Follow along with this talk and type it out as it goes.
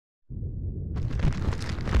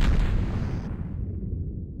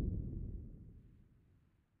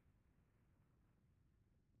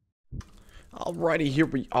Alrighty, here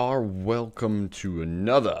we are. Welcome to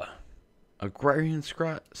another Agrarian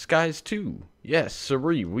Skies 2. Yes,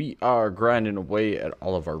 sirree, we are grinding away at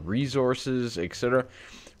all of our resources, etc.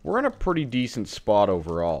 We're in a pretty decent spot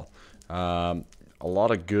overall. A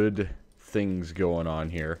lot of good things going on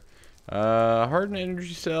here. Hardened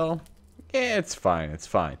energy cell. Yeah, it's fine, it's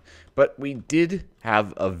fine. But we did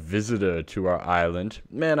have a visitor to our island.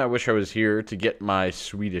 Man, I wish I was here to get my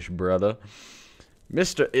Swedish brother.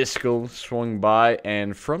 Mr. Iskall swung by,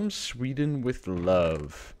 and from Sweden with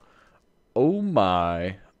love. Oh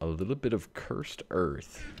my, a little bit of cursed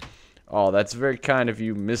earth. Oh, that's very kind of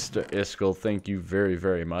you, Mr. Iskall. Thank you very,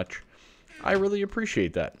 very much. I really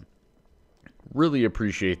appreciate that. Really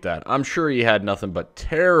appreciate that. I'm sure he had nothing but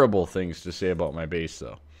terrible things to say about my base,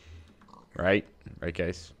 though. Right? Right,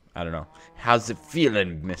 guys? I don't know. How's it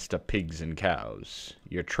feeling, Mr. Pigs and Cows?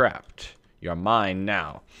 You're trapped. You're mine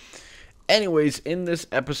now. Anyways, in this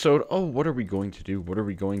episode, what are we going to do? What are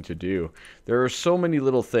we going to do? There are so many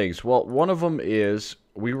little things. Well, one of them is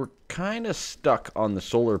we were kind of stuck on the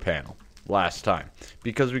solar panel last time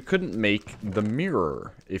because we couldn't make the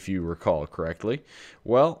mirror, if you recall correctly.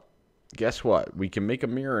 Well, guess what? We can make a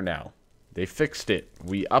mirror now. They fixed it.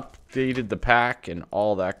 We updated the pack and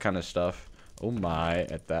all that kind of stuff. Oh my,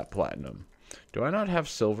 at that platinum. Do I not have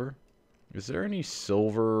silver? Is there any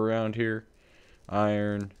silver around here?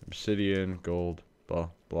 Iron, obsidian, gold, blah,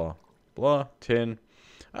 blah, blah, tin.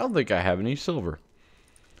 I don't think I have any silver.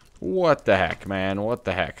 What the heck, man? What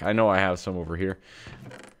the heck? I know I have some over here.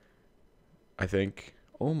 I think.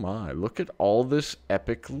 Oh my, look at all this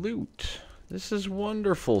epic loot. This is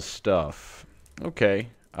wonderful stuff. Okay,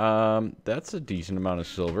 that's a decent amount of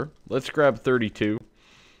silver. Let's grab 32.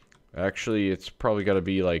 Actually, it's probably got to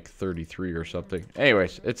be like 33 or something.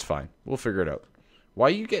 Anyways, it's fine. We'll figure it out. Why are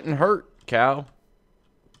you getting hurt, cow?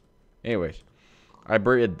 Anyways, I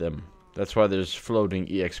bred them. That's why there's floating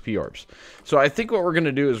EXP orbs. So I think what we're going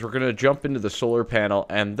to do is we're going to jump into the solar panel,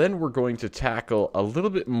 and then we're going to tackle a little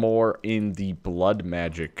bit more in the blood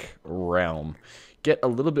magic realm. Get a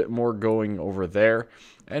little bit more going over there,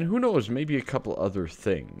 and who knows, maybe a couple other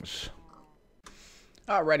things.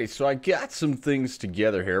 Alrighty, so I got some things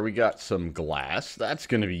together here. We got some glass. That's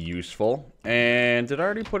going to be useful. And did I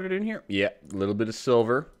already put it in here? Yeah, a little bit of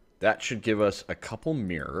silver. That should give us a couple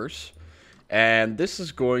mirrors. And this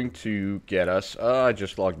is going to get us... I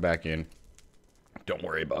just logged back in. Don't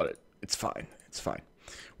worry about it. It's fine. It's fine.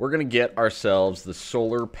 We're going to get ourselves the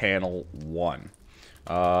solar panel 1.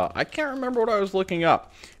 I can't remember what I was looking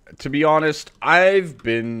up. To be honest, I've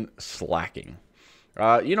been slacking.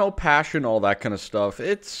 You know, passion, all that kind of stuff.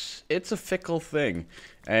 It's a fickle thing.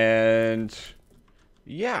 And...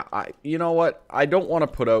 yeah, you know what? I don't want to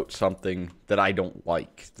put out something that I don't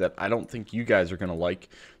like, that I don't think you guys are going to like.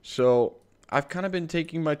 So I've kind of been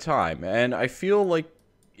taking my time, and I feel like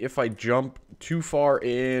if I jump too far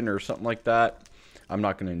in or something like that, I'm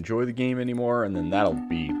not going to enjoy the game anymore, and then that'll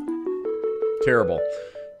be terrible.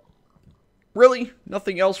 Really?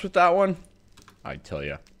 Nothing else with that one? I tell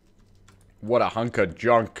ya. What a hunk of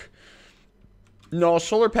junk. No,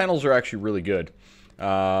 solar panels are actually really good.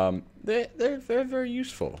 They're very, very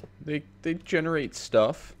useful. They generate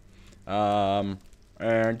stuff. And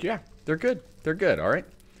yeah, they're good. They're good, alright?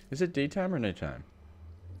 Is it daytime or nighttime?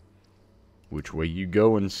 Which way you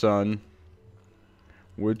going, son?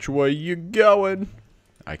 Which way you going?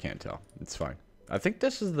 I can't tell. It's fine. I think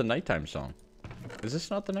this is the nighttime song. Is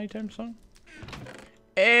this not the nighttime song?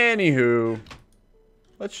 Anywho,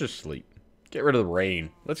 let's just sleep. Get rid of the rain.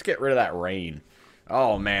 Let's get rid of that rain.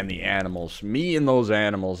 Oh, man, the animals. Me and those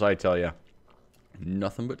animals, I tell ya.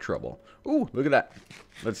 Nothing but trouble. Ooh, look at that.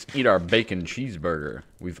 Let's eat our bacon cheeseburger.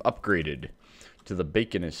 We've upgraded to the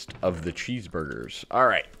baconist of the cheeseburgers. All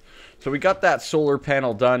right. So we got that solar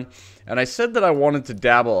panel done. And I said that I wanted to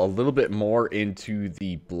dabble a little bit more into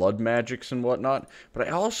the blood magics and whatnot. But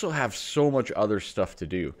I also have so much other stuff to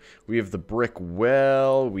do. We have the brick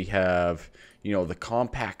well. We have... you know, the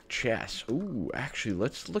compact chest. Ooh, actually,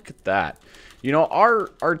 let's look at that. You know,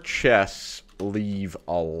 our chests leave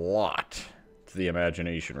a lot to the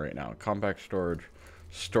imagination right now. Compact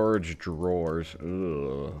storage drawers.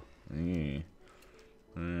 Ugh. Yeah.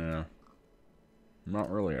 I'm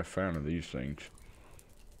not really a fan of these things.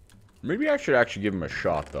 Maybe I should actually give them a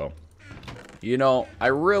shot, though. You know, I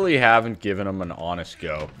really haven't given them an honest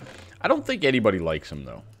go. I don't think anybody likes them,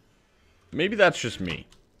 though. Maybe that's just me.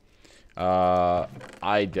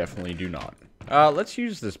 I definitely do not. Let's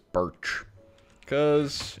use this birch.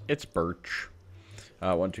 Because it's birch.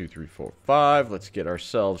 1, 2, 3, 4, 5. Let's get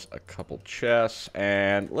ourselves a couple chests.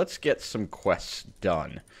 And let's get some quests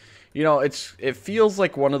done. You know, it feels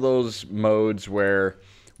like one of those modes where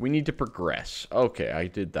We need to progress. Okay, I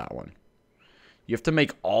did that one. You have to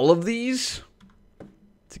make all of these?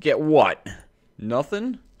 To get what?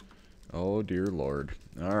 Nothing? Oh, dear Lord.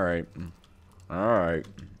 Alright. Alright.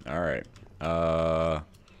 Alright.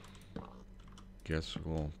 Guess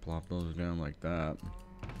we'll plop those down like that.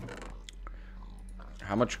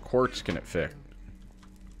 How much quartz can it fit?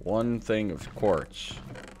 1 thing of quartz.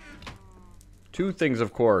 2 things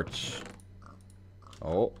of quartz.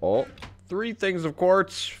 Oh. 3 things of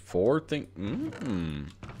quartz. 4 things.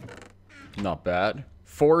 Not bad.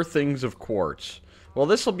 4 things of quartz. Well,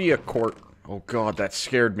 this will be a quart. Oh, God, that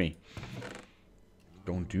scared me.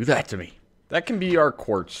 Don't do that to me. That can be our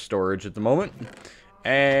quartz storage at the moment.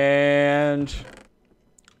 And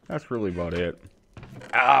that's really about it.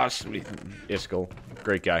 Ah, sweet. Iskall.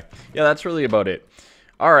 Great guy. Yeah, that's really about it.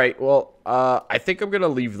 Alright, well, I think I'm going to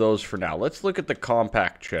leave those for now. Let's look at the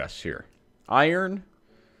compact chests here. Iron,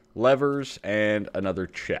 levers, and another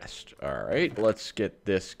chest. Alright, let's get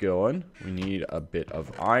this going. We need a bit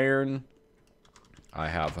of iron. I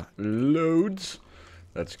have loads.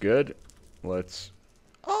 That's good. Let's...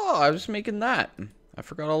 Oh, I was making that. I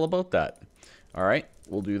forgot all about that. Alright,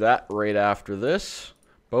 we'll do that right after this.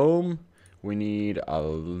 Boom. We need a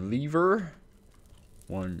lever.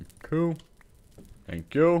 1, 2.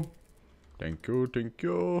 Thank you. Thank you, thank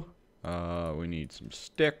you. We need some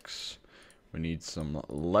sticks. We need some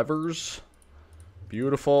levers.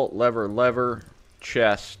 Beautiful. Lever,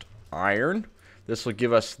 chest, iron. This will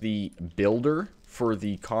give us the builder for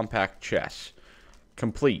the compact chest.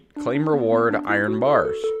 Complete. Claim reward, iron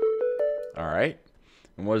bars. Alright.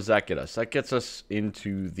 And what does that get us? That gets us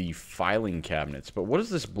into the filing cabinets. But what does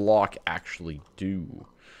this block actually do?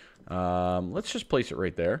 Let's just place it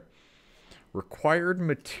right there. Required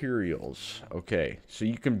materials. Okay, so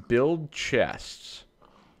you can build chests.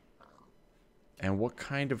 And what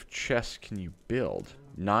kind of chests can you build?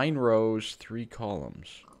 9 rows, 3 columns.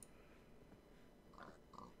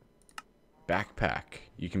 Backpack.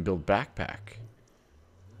 You can build backpack.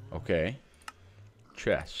 Okay.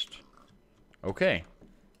 Chest. Okay.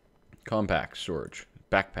 Compact storage.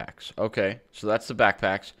 Backpacks. Okay, so that's the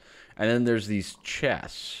backpacks. And then there's these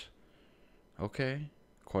chests. Okay.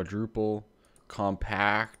 Quadruple.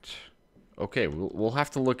 Compact. Okay, we'll have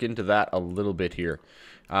to look into that a little bit here.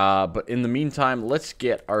 But in the meantime, let's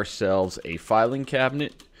get ourselves a filing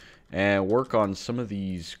cabinet and work on some of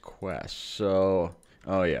these quests. So,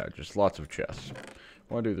 oh yeah, just lots of chests.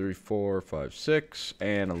 1, 2, 3, 4, 5, 6,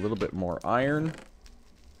 and a little bit more iron.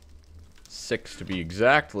 6 to be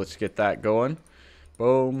exact. Let's get that going.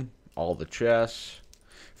 Boom. All the chests.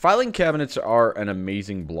 Filing cabinets are an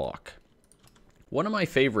amazing block. One of my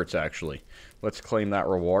favorites, actually. Let's claim that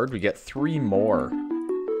reward. We get 3 more.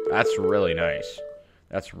 That's really nice.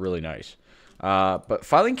 That's really nice. But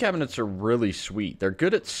filing cabinets are really sweet. They're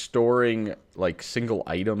good at storing, like, single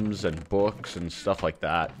items and books and stuff like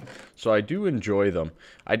that. So I do enjoy them.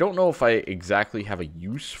 I don't know if I exactly have a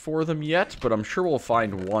use for them yet, but I'm sure we'll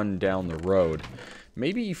find one down the road.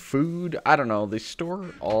 Maybe food, I don't know. They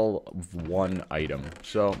store all of 1 item.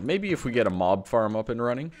 So maybe if we get a mob farm up and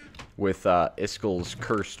running with Iskall's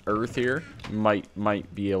Cursed Earth here,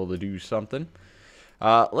 might be able to do something.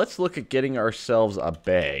 Let's look at getting ourselves a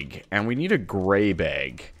bag. And we need a gray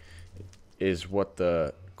bag is what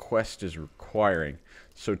the quest is requiring.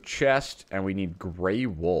 So chest, and we need gray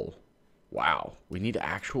wool. Wow, we need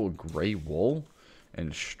actual gray wool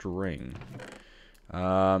and string.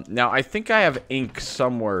 Now, I think I have ink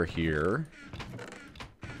somewhere here.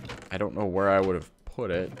 I don't know where I would have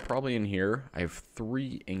put it. Probably in here. I have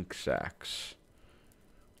 3 ink sacks.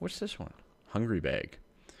 What's this one? Hungry bag.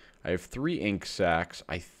 I have 3 ink sacks.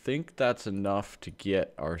 I think that's enough to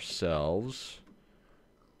get ourselves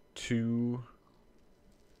 2.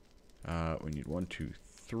 We need 1, 2,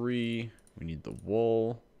 3. We need the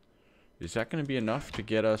wool. Is that going to be enough to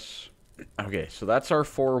get us... Okay, so that's our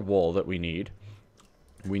 4 wool that we need.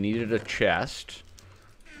 We needed a chest.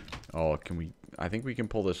 Oh, can we... I think we can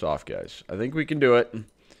pull this off, guys. I think we can do it.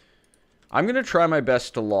 I'm going to try my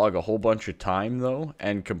best to log a whole bunch of time, though,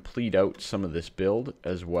 and complete out some of this build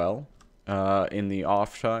as well in the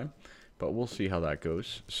off time. But we'll see how that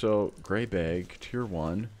goes. So, gray bag, tier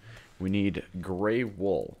 1. We need gray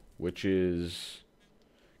wool, which is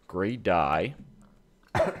gray dye.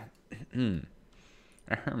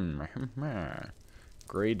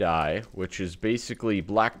 Gray dye, which is basically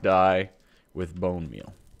black dye with bone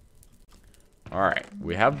meal. Alright,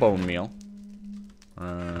 we have bone meal.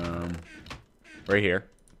 Right here.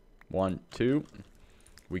 1, 2.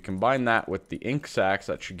 We combine that with the ink sacks.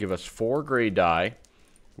 That should give us 4 gray dye,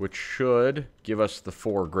 which should give us the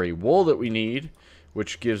 4 gray wool that we need,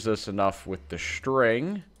 which gives us enough with the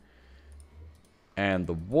string and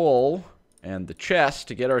the wool and the chest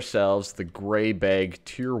to get ourselves the gray bag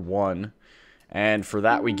tier 1. And for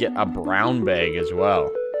that we get a brown bag as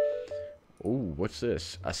well. Ooh, what's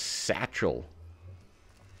this? A satchel.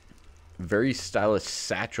 Very stylish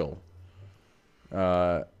satchel.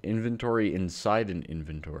 Inventory inside an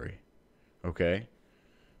inventory. Okay.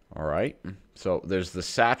 Alright. So there's the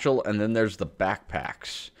satchel and then there's the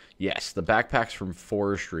backpacks. Yes, the backpacks from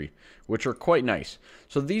forestry, which are quite nice.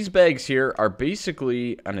 So these bags here are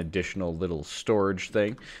basically an additional little storage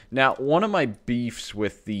thing. Now, one of my beefs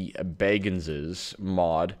with the Bagginses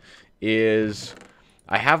mod is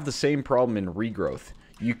I have the same problem in regrowth.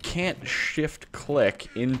 You can't shift click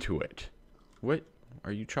into it. What?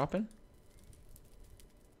 Are you chopping?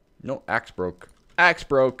 No, axe broke. Axe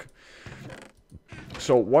broke.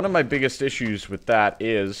 So one of my biggest issues with that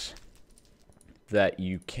is that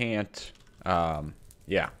you can't,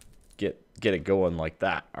 yeah, get it going like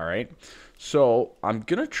that, all right? So I'm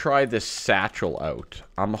going to try this satchel out.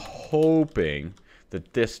 I'm hoping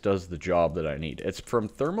that this does the job that I need. It's from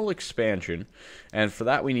thermal expansion, and for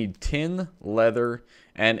that we need tin, leather,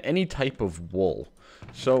 and any type of wool.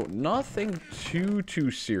 So nothing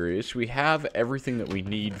too serious. We have everything that we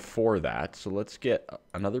need for that. So let's get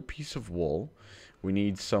another piece of wool. We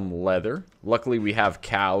need some leather. Luckily, we have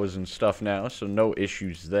cows and stuff now, so no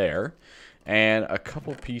issues there. And a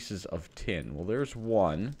couple pieces of tin. Well, there's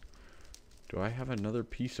one. Do I have another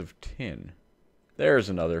piece of tin? There's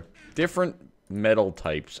another. Different metal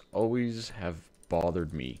types always have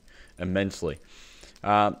bothered me immensely.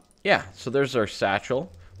 Yeah, so there's our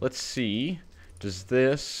satchel. Let's see. Does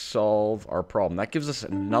this solve our problem? That gives us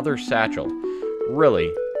another satchel.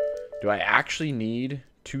 Really? Do I actually need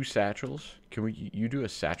 2 satchels? Can you do a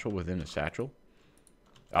satchel within a satchel?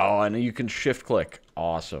 Oh, and you can shift click.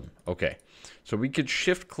 Awesome. Okay. So we could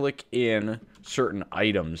shift click in certain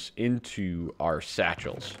items into our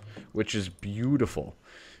satchels, which is beautiful.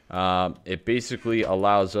 It basically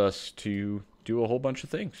allows us to do a whole bunch of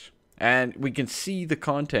things. And we can see the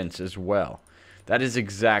contents as well. That is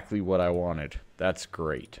exactly what I wanted. That's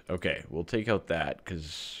great. Okay, we'll take out that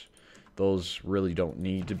because those really don't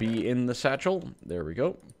need to be in the satchel. There we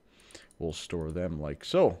go. We'll store them like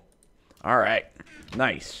so. All right,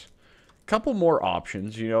 nice. Couple more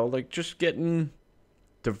options, you know, like just getting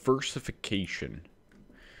diversification.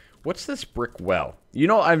 What's this brick well? You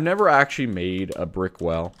know, I've never actually made a brick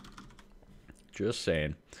well. Just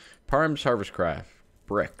saying. Parham's Harvest Craft.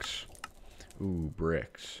 Bricks. Ooh,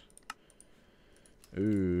 bricks.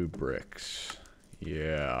 Ooh, bricks.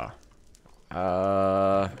 Yeah.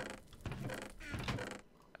 I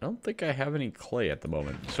don't think I have any clay at the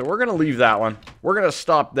moment. So we're going to leave that one. We're going to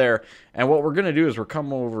stop there. And what we're going to do is we're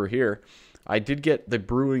coming over here. I did get the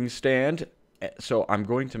brewing stand. So I'm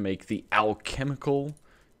going to make the alchemical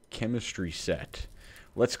chemistry set.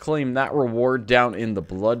 Let's claim that reward down in the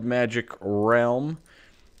blood magic realm.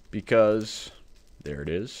 Because there it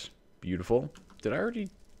is. Beautiful. Did I already...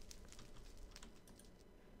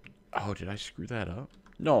 Oh, did I screw that up?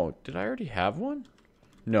 No, did I already have one?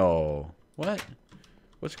 No. What?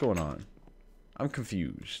 What's going on? I'm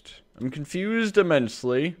confused. I'm confused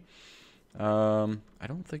immensely. I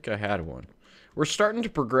don't think I had one. We're starting to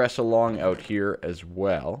progress along out here as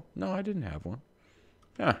well. No, I didn't have one.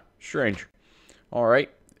 Huh, strange.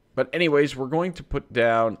 Alright. But anyways, we're going to put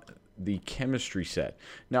down the chemistry set.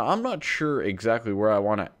 Now, I'm not sure exactly where I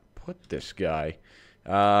want to put this guy.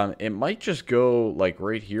 It might just go like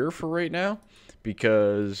right here for right now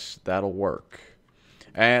because that'll work.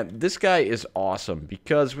 And this guy is awesome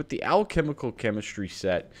because with the alchemical chemistry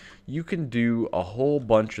set, you can do a whole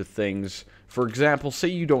bunch of things. For example, say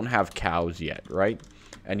you don't have cows yet, right?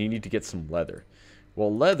 And you need to get some leather.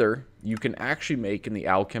 Well, leather you can actually make in the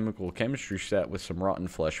alchemical chemistry set with some rotten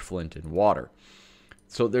flesh, flint, and water.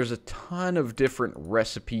 So there's a ton of different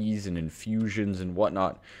recipes and infusions and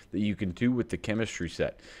whatnot that you can do with the chemistry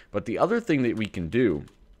set. But the other thing that we can do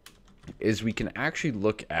is we can actually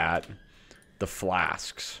look at the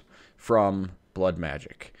flasks from Blood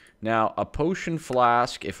Magic. Now, a potion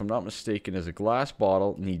flask, if I'm not mistaken, is a glass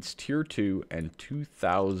bottle, needs tier 2 and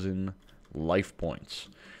 2,000 life points.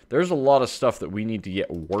 There's a lot of stuff that we need to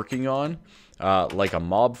get working on, like a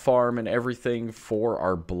mob farm and everything for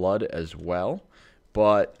our blood as well.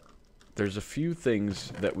 But there's a few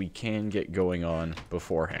things that we can get going on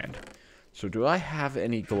beforehand. So do I have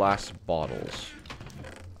any glass bottles?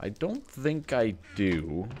 I don't think I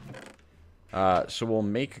do. So we'll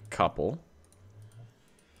make a couple.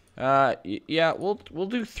 Yeah, we'll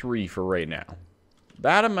do 3 for right now.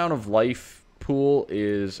 That amount of life pool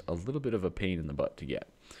is a little bit of a pain in the butt to get.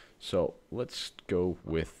 So let's go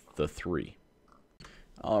with the 3.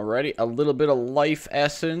 Alrighty, a little bit of life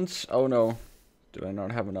essence. Oh no, did I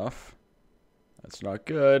not have enough? That's not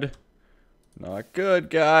good. Not good,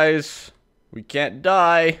 guys. We can't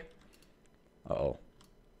die. Uh-oh.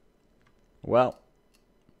 Well,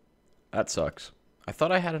 that sucks. I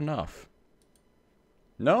thought I had enough.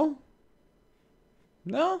 No?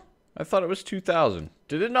 No? I thought it was 2,000.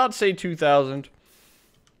 Did it not say 2,000?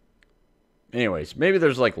 Anyways, maybe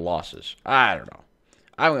there's like losses. I don't know.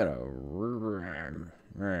 I'm gonna...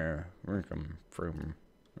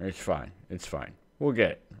 It's fine. It's fine. We'll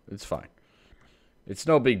get it. It's fine. It's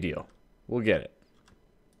no big deal. We'll get it.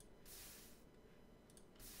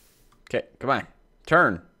 Okay, come on.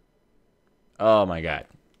 Turn. Oh my god.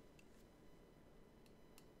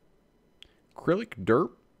 Acrylic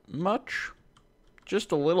dirt much?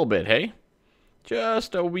 Just a little bit, hey?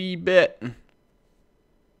 Just a wee bit.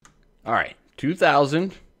 Alright,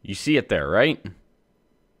 2,000. You see it there, right?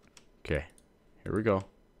 Okay, here we go.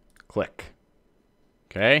 Click.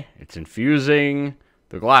 Okay, it's infusing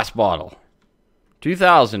the glass bottle.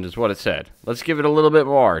 2,000 is what it said. Let's give it a little bit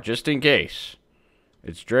more, just in case.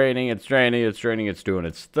 It's draining, it's draining, it's draining, it's doing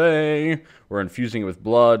its thing. We're infusing it with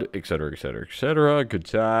blood, etc., etc., etc. Good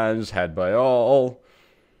times had by all.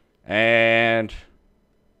 And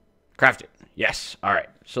craft it. Yes. All right.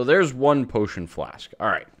 So there's one potion flask. All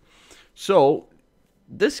right. So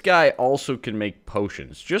this guy also can make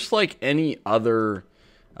potions, just like any other,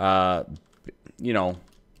 you know,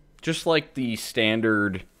 just like the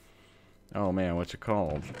standard. Oh man, what's it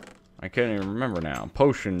called? I can't even remember now.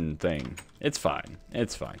 Potion thing. It's fine.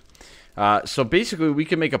 It's fine. So basically, we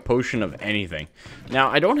can make a potion of anything. Now,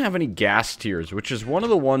 I don't have any gas tiers, which is one of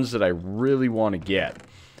the ones that I really want to get.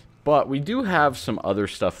 But we do have some other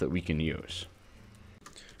stuff that we can use.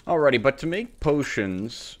 Alrighty, but to make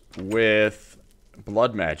potions with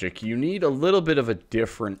blood magic, you need a little bit of a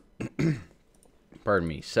different, pardon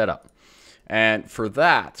me, setup. And for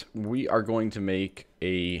that, we are going to make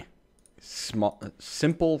a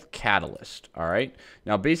simple catalyst. All right,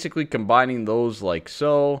 now basically combining those like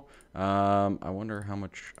so. I wonder how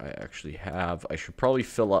much I actually have. I should probably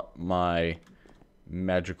fill up my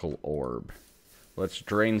magical orb. Let's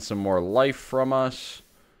drain some more life from us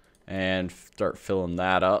and start filling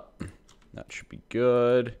that up. That should be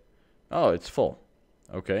good. Oh, it's full.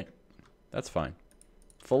 Okay, that's fine.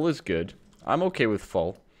 Full is good. I'm okay with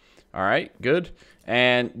full. All right, good.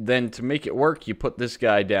 And then to make it work, you put this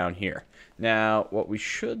guy down here. Now, what we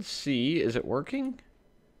should see, is it working?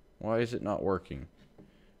 Why is it not working?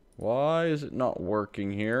 Why is it not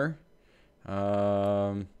working here?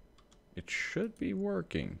 It should be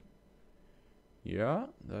working. Yeah,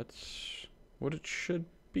 that's what it should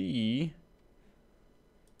be.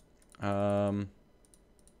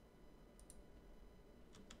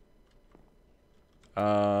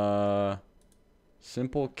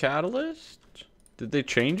 Simple catalyst? Did they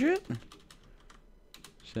change it?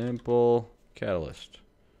 Simple catalyst.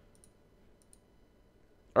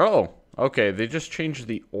 Oh, okay. They just changed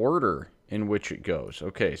the order in which it goes.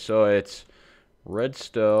 Okay, so it's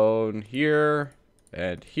redstone here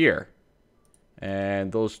and here.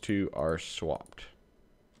 And those two are swapped.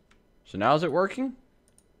 So now is it working?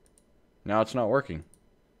 Now it's not working.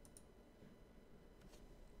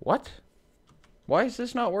 What? Why is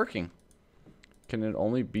this not working? Can it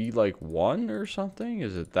only be like one or something?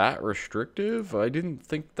 Is it that restrictive? I didn't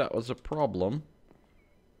think that was a problem.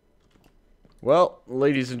 Well,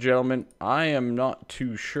 ladies and gentlemen, I am not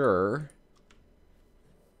too sure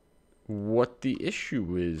what the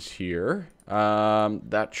issue is here.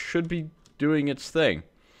 That should be doing its thing.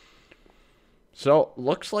 So,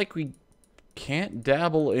 looks like we can't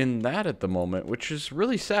dabble in that at the moment, which is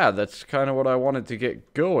really sad. That's kind of what I wanted to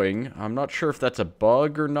get going. I'm not sure if that's a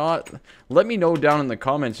bug or not. Let me know down in the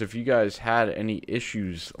comments if you guys had any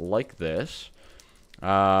issues like this.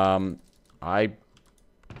 I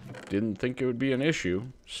didn't think it would be an issue,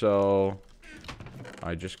 so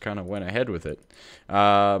I just kind of went ahead with it.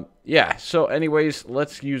 Yeah, so anyways,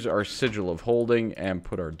 let's use our sigil of holding and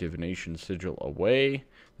put our divination sigil away.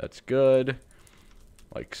 That's good.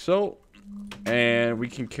 Like so. And we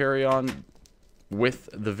can carry on with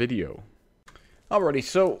the video. Alrighty,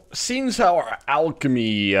 so seems how our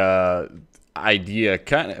alchemy idea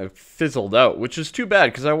kind of fizzled out, which is too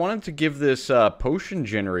bad because I wanted to give this potion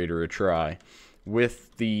generator a try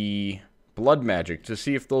with the blood magic to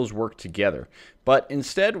see if those work together. But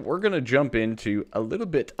instead, we're going to jump into a little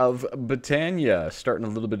bit of Botania, starting a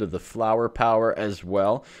little bit of the flower power as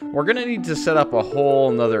well. We're going to need to set up a whole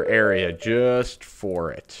nother area just for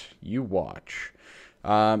it. You watch.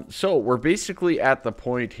 So we're basically at the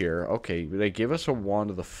point here. Okay, they give us a wand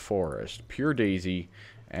of the forest, pure daisy,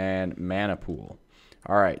 and mana pool.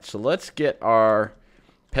 Alright, so let's get our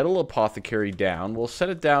petal apothecary down. We'll set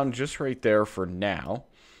it down just right there for now.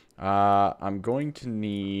 I'm going to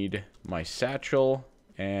need my satchel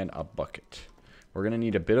and a bucket. We're going to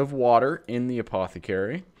need a bit of water in the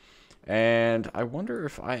apothecary. And I wonder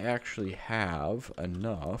if I actually have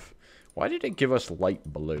enough. Why did it give us light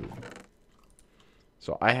blue?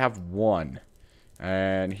 So I have one.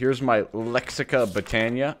 And here's my Lexica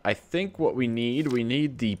Botania. I think what we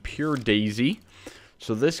need the pure daisy.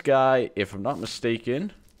 So this guy, if I'm not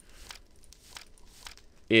mistaken,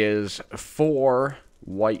 is 4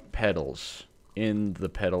 white petals in the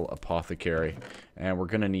petal apothecary. And we're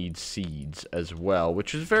going to need seeds as well,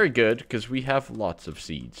 which is very good because we have lots of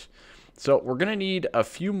seeds. So we're going to need a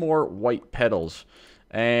few more white petals.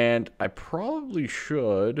 And I probably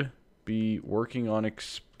should be working on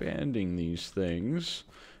expanding these things.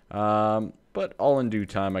 But all in due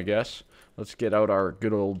time, I guess. Let's get out our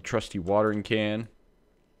good old trusty watering can.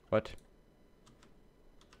 What?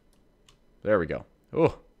 There we go.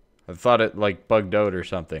 Oh, I thought it like bugged out or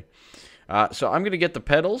something. So I'm going to get the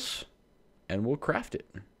petals and we'll craft it.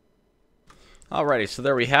 Alrighty, so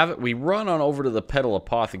there we have it. We run on over to the petal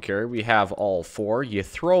apothecary. We have all 4. You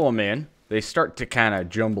throw them in. They start to kind of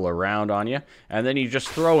jumble around on you. And then you just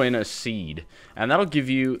throw in a seed. And that'll give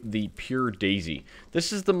you the pure daisy.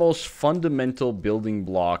 This is the most fundamental building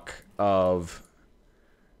block of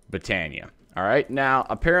Botania. Alright, now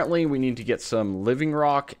apparently we need to get some living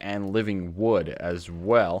rock and living wood as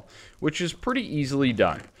well. Which is pretty easily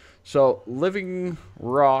done. So living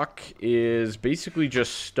rock is basically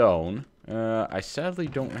just stone. I sadly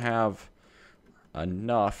don't have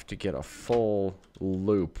enough to get a full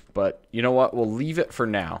loop, but you know what? We'll leave it for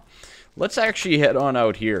now. Let's actually head on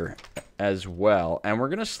out here as well, and we're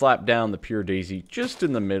going to slap down the pure daisy just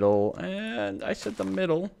in the middle, and I said the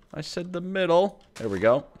middle. I said the middle. There we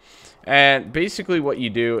go. And basically what you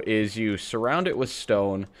do is you surround it with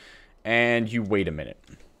stone, and you wait a minute.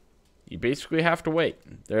 You basically have to wait.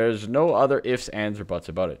 There's no other ifs, ands, or buts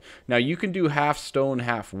about it. Now, you can do half stone,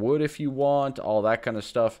 half wood if you want, all that kind of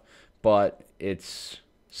stuff, but it's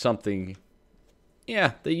something,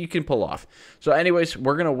 yeah, that you can pull off. So anyways,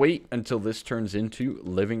 we're going to wait until this turns into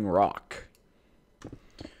living rock.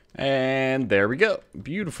 And there we go.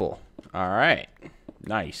 Beautiful. All right.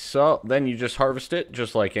 Nice. So then you just harvest it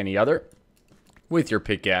just like any other with your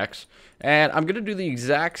pickaxe. And I'm going to do the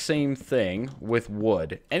exact same thing with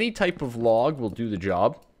wood. Any type of log will do the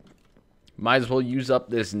job. Might as well use up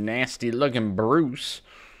this nasty looking Bruce.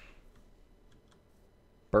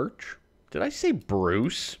 Birch? Did I say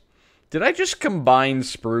Bruce? Did I just combine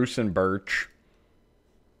spruce and birch?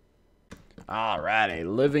 Alrighty,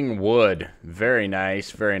 living wood. Very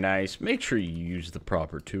nice, very nice. Make sure you use the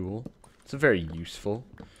proper tool. It's very useful.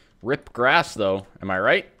 Rip grass, though. Am I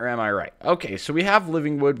right or am I right? Okay, so we have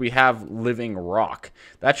living wood. We have living rock.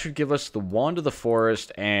 That should give us the wand of the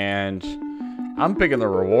forest, and I'm picking the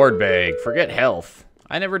reward bag. Forget health.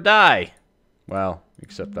 I never die. Well,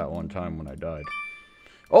 except that one time when I died.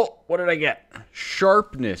 Oh, what did I get?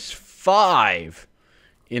 Sharpness 5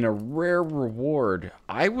 in a rare reward.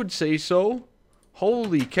 I would say so.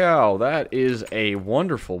 Holy cow, that is a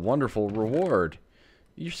wonderful, wonderful reward.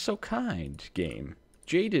 You're so kind, game.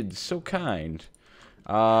 Jaded, so kind.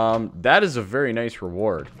 That is a very nice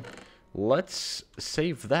reward. Let's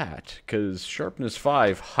save that, because sharpness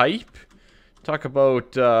 5, hype. Talk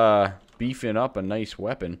about beefing up a nice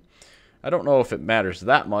weapon. I don't know if it matters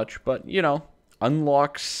that much, but, you know,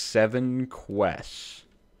 unlock 7 quests.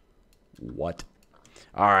 What?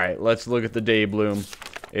 Alright, let's look at the day bloom.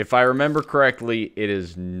 If I remember correctly, it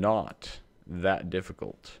is not that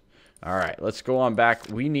difficult. Alright, let's go on back.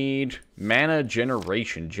 We need mana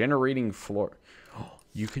generation. Generating floor. Oh,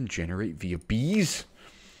 you can generate via bees?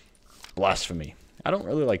 Blasphemy. I don't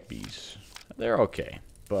really like bees. They're okay.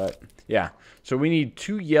 But, yeah. So we need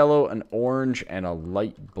 2 yellow, an orange, and a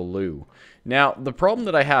light blue. Now, the problem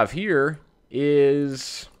that I have here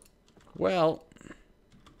is, well,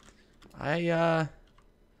 I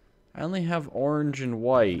only have orange and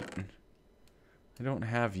white. I don't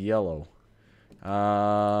have yellow.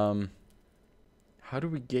 How do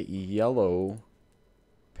we get yellow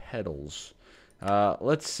petals?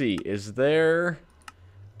 Let's see. Is there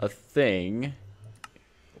a thing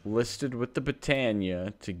listed with the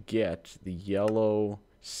Botania to get the yellow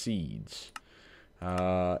seeds?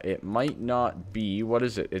 It might not be. What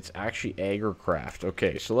is it? It's actually Agricraft.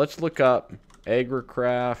 Okay, so let's look up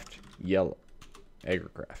Agricraft yellow.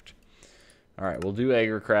 Agricraft. Alright, we'll do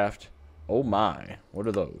Agricraft. Oh my. What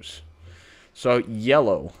are those? So,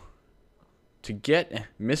 yellow. To get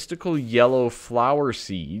mystical yellow flower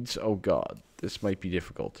seeds. Oh god. This might be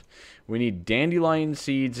difficult. We need dandelion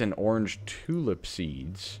seeds and orange tulip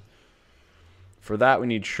seeds. For that, we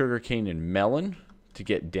need sugarcane and melon to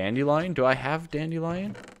get dandelion. Do I have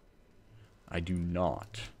dandelion? I do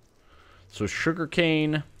not. So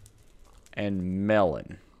sugarcane and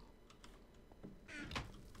melon.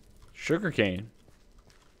 Sugarcane.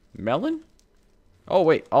 Melon? Oh,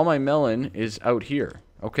 wait. All my melon is out here.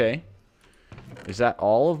 Okay. Is that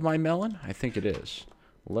all of my melon? I think it is.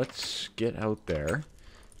 Let's get out there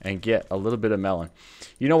and get a little bit of melon.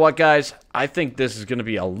 You know what, guys? I think this is going to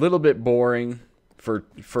be a little bit boring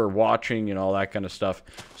for watching and all that kind of stuff.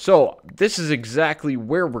 So this is exactly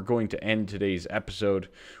where we're going to end today's episode.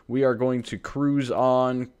 We are going to cruise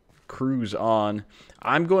on.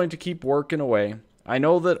 I'm going to keep working away. I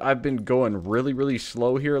know that I've been going really, really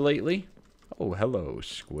slow here lately. Oh, hello,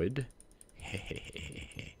 squid.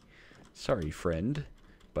 Sorry, friend,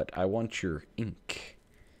 but I want your ink.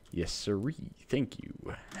 Yes, sirree. Thank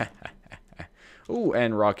you. Ooh,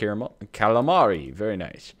 and raw calamari. Very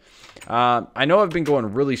nice. I know I've been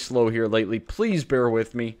going really slow here lately. Please bear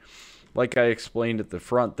with me. Like I explained at the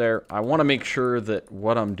front there, I want to make sure that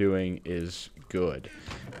what I'm doing is good.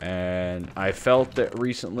 And I felt that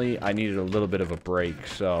recently I needed a little bit of a break.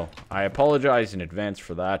 So I apologize in advance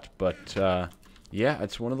for that. But yeah,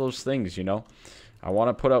 it's one of those things, you know. I want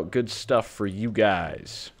to put out good stuff for you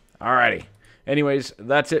guys. Alrighty. Anyways,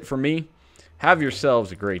 that's it for me. Have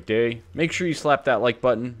yourselves a great day. Make sure you slap that like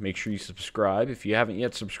button. Make sure you subscribe if you haven't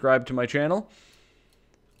yet subscribed to my channel.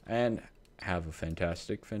 And have a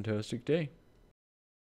fantastic, fantastic day.